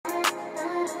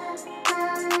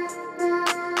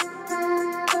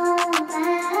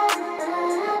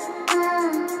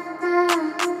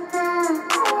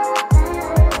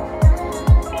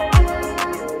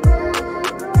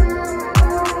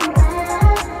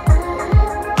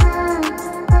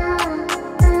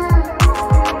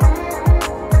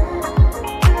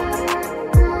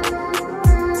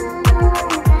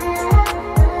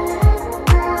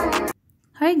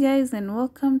guys, and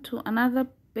welcome to another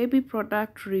baby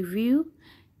product review.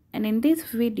 And in this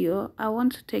video I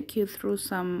want to take you through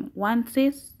some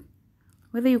onesies,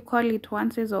 whether you call it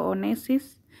onesies or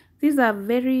onesis. These are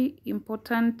very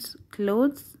important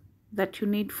clothes that you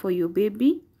need for your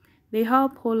baby. They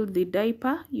help hold the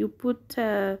diaper. You put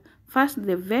first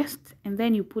the vest and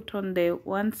then you put on the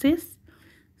onesies.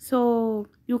 So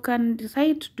you can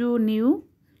decide to do new,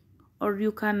 or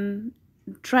you can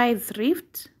try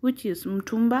thrift, which is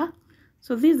mtumba.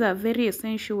 So these are very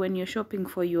essential when you're shopping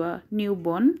for your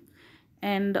newborn.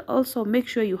 And also make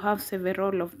sure you have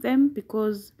several of them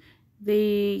because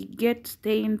they get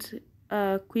stained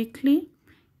quickly.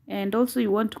 And also you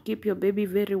want to keep your baby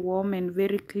very warm and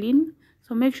very clean,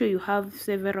 so make sure you have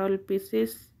several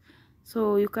pieces.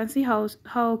 So you can see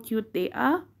how cute they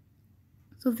are.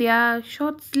 So they are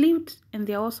short sleeved and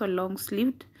they are also long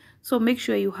sleeved, so make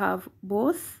sure you have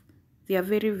both. They are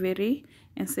very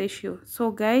essential.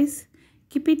 So guys,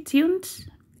 keep it tuned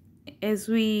as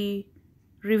we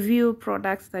review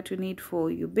products that you need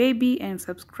for your baby, and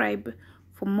subscribe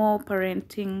for more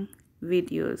parenting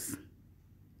videos.